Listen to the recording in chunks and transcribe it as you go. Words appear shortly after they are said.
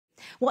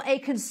Well, a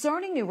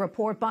concerning new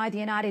report by the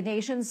United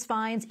Nations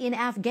finds in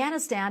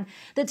Afghanistan,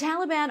 the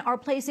Taliban are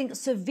placing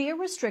severe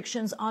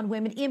restrictions on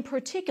women, in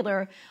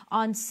particular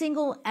on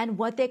single and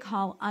what they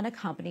call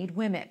unaccompanied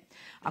women.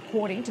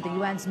 According to the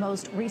UN's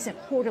most recent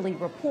quarterly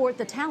report,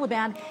 the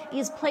Taliban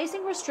is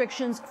placing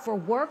restrictions for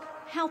work,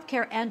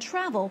 healthcare and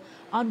travel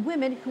on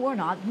women who are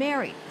not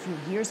married. A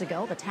few years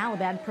ago, the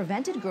Taliban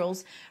prevented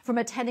girls from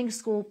attending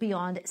school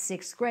beyond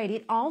sixth grade.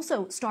 It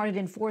also started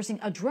enforcing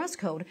a dress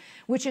code,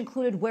 which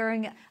included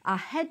wearing a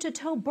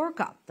head-to-toe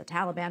burqa. The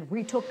Taliban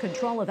retook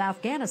control of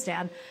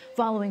Afghanistan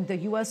following the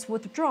U.S.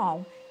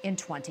 withdrawal in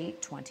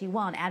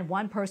 2021. And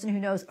one person who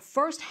knows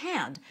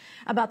firsthand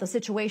about the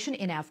situation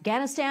in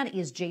Afghanistan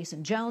is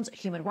Jason Jones,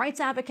 human rights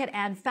advocate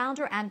and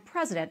founder and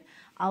president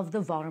of the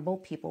Vulnerable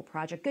People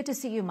Project. Good to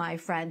see you, my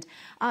friend.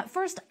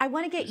 First, I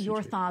want to get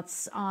your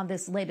thoughts on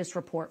this latest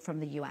report from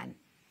the UN.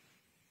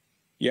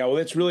 Yeah, well,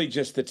 it's really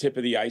just the tip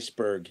of the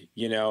iceberg.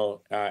 You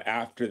know,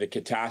 after the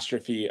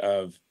catastrophe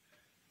of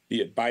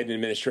the Biden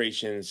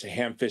administration's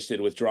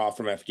ham-fisted withdrawal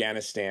from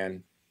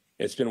Afghanistan,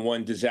 it's been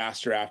one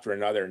disaster after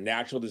another.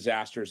 Natural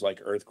disasters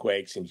like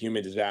earthquakes and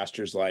human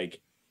disasters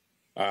like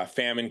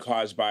famine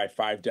caused by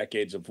 5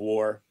 decades of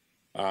war,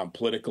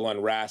 political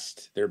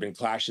unrest. There have been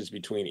clashes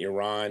between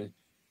Iran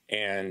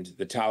and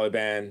the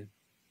Taliban,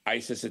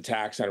 ISIS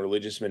attacks on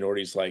religious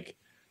minorities like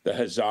the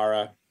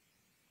Hazara.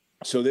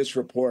 So this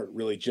report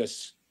really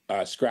just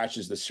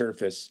scratches the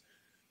surface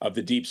of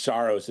the deep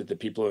sorrows that the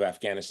people of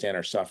Afghanistan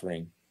are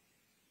suffering.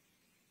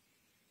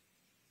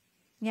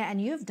 Yeah,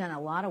 and you've done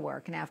a lot of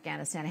work in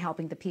Afghanistan,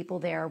 helping the people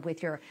there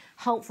with your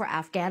Hope for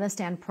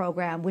Afghanistan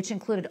program, which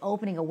included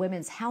opening a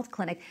women's health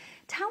clinic.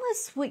 Tell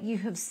us what you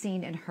have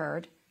seen and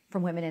heard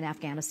from women in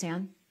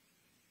Afghanistan.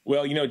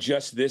 Well, you know,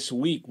 just this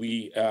week,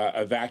 we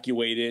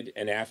evacuated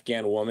an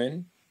Afghan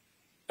woman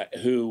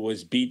who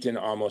was beaten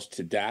almost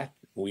to death.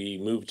 We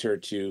moved her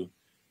to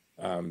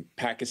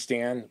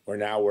Pakistan, where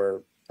now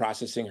we're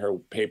processing her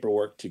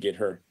paperwork to get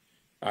her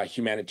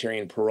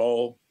humanitarian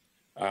parole.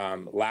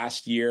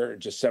 Last year,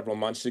 just several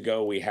months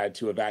ago, we had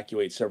to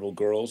evacuate several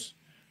girls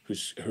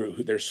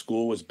who their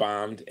school was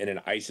bombed in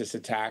an ISIS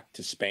attack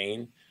to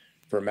Spain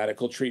for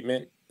medical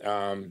treatment.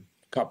 A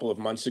couple of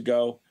months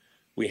ago,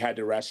 we had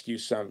to rescue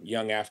some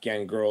young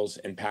Afghan girls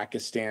in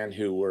Pakistan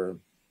who were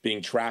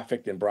being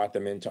trafficked and brought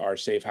them into our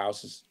safe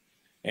houses.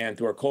 And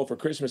through our Coal for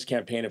Christmas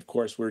campaign, of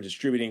course, we're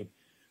distributing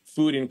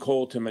food and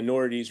coal to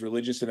minorities,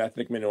 religious and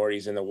ethnic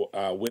minorities, and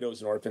the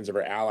widows and orphans of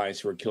our allies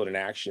who were killed in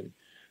action.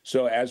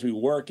 So as we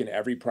work in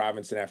every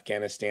province in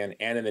Afghanistan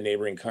and in the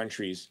neighboring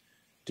countries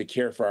to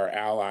care for our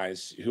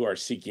allies who are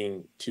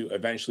seeking to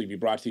eventually be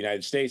brought to the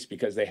United States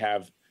because they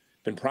have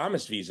been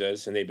promised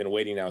visas and they've been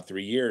waiting now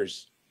 3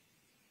 years,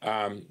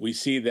 we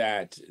see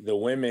that the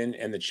women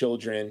and the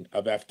children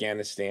of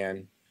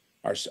Afghanistan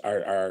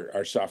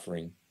are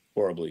suffering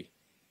horribly.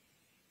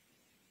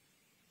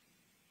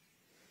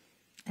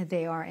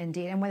 They are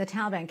indeed. And when the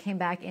Taliban came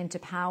back into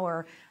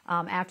power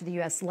after the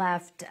U.S.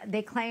 left,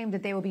 they claimed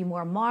that they would be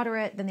more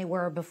moderate than they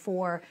were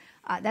before.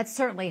 That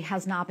certainly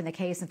has not been the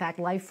case. In fact,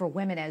 life for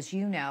women, as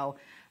you know,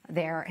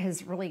 there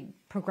has really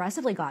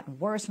progressively gotten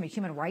worse from a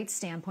human rights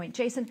standpoint.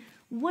 Jason,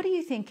 what do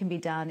you think can be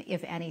done,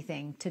 if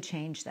anything, to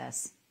change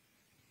this?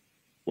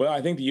 Well,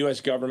 I think the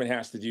U.S. government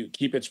has to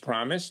keep its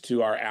promise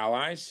to our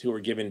allies who are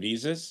given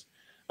visas.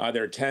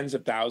 There are tens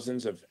of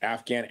thousands of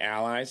Afghan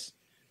allies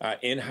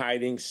in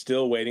hiding,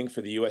 still waiting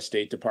for the U.S.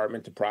 State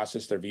Department to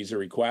process their visa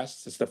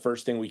requests. It's the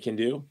first thing we can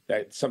do.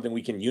 That's something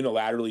we can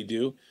unilaterally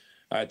do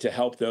to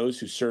help those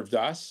who served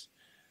us.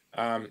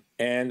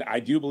 And I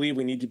do believe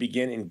we need to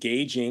begin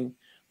engaging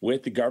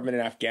with the government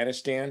in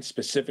Afghanistan,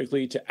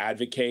 specifically to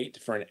advocate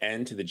for an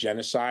end to the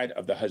genocide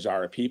of the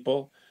Hazara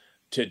people,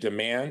 to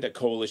demand a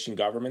coalition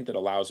government that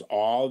allows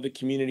all the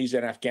communities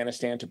in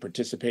Afghanistan to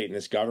participate in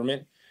this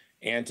government,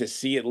 and to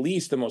see at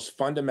least the most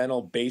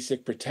fundamental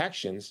basic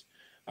protections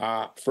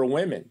for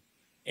women.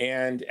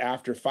 And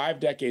after 5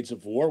 decades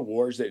of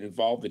wars that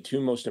involved the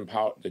two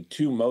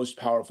most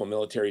powerful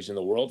militaries in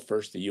the world,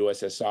 first the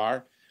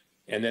USSR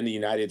and then the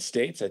United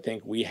States, I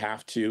think we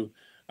have to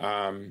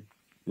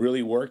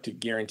really work to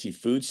guarantee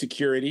food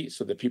security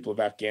so the people of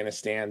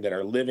Afghanistan that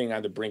are living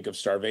on the brink of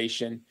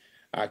starvation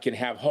can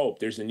have hope.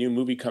 There's a new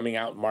movie coming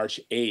out March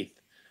 8th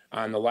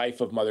on the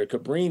life of Mother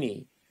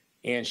Cabrini,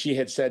 and she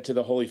had said to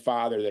the Holy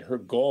Father that her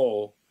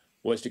goal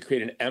was to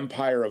create an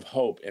empire of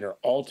hope, and her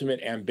ultimate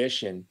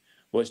ambition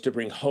was to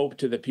bring hope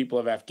to the people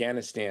of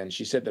Afghanistan.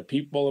 She said, the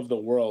people of the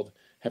world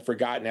have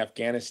forgotten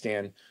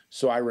Afghanistan,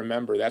 so I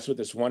remember. That's what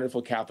this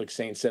wonderful Catholic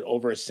saint said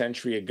over a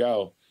century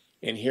ago.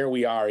 And here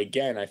we are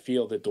again. I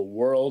feel that the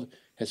world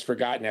has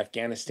forgotten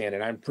Afghanistan,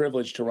 and I'm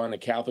privileged to run a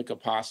Catholic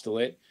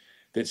apostolate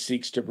that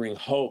seeks to bring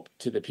hope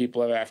to the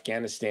people of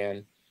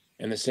Afghanistan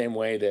in the same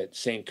way that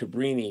Saint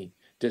Cabrini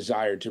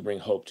desired to bring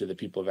hope to the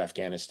people of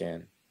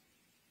Afghanistan.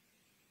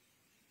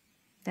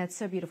 That's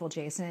so beautiful,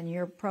 Jason. And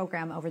your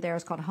program over there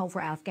is called Hope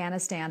for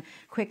Afghanistan.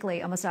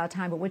 Quickly, almost out of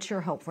time, but what's your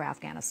hope for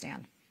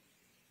Afghanistan?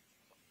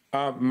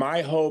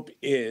 My hope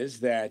is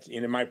that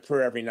in my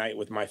prayer every night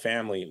with my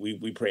family,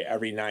 we pray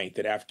every night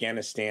that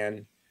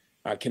Afghanistan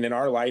can in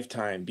our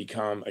lifetime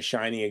become a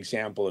shining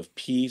example of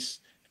peace,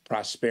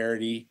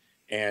 prosperity,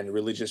 and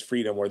religious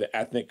freedom, where the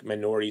ethnic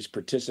minorities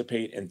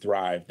participate and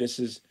thrive. This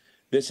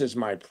is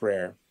my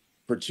prayer.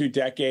 For 2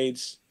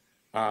 decades,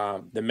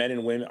 our men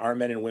and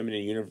women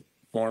in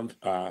uniform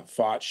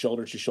fought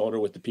shoulder to shoulder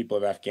with the people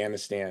of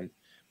Afghanistan.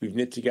 We've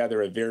knit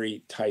together a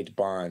very tight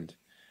bond.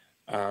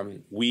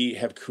 We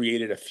have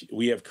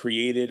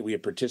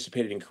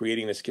participated in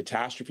creating this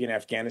catastrophe in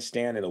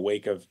Afghanistan in the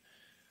wake of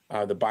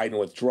the Biden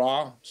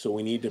withdrawal. So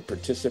we need to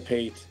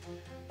participate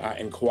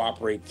and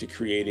cooperate to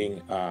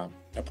creating a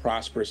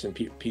prosperous and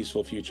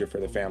peaceful future for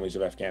the families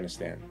of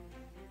Afghanistan.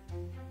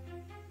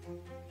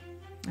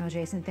 Oh,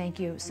 Jason, thank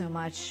you so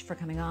much for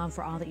coming on,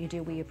 for all that you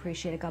do. We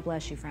appreciate it. God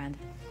bless you, friend.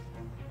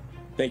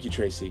 Thank you,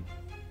 Tracy.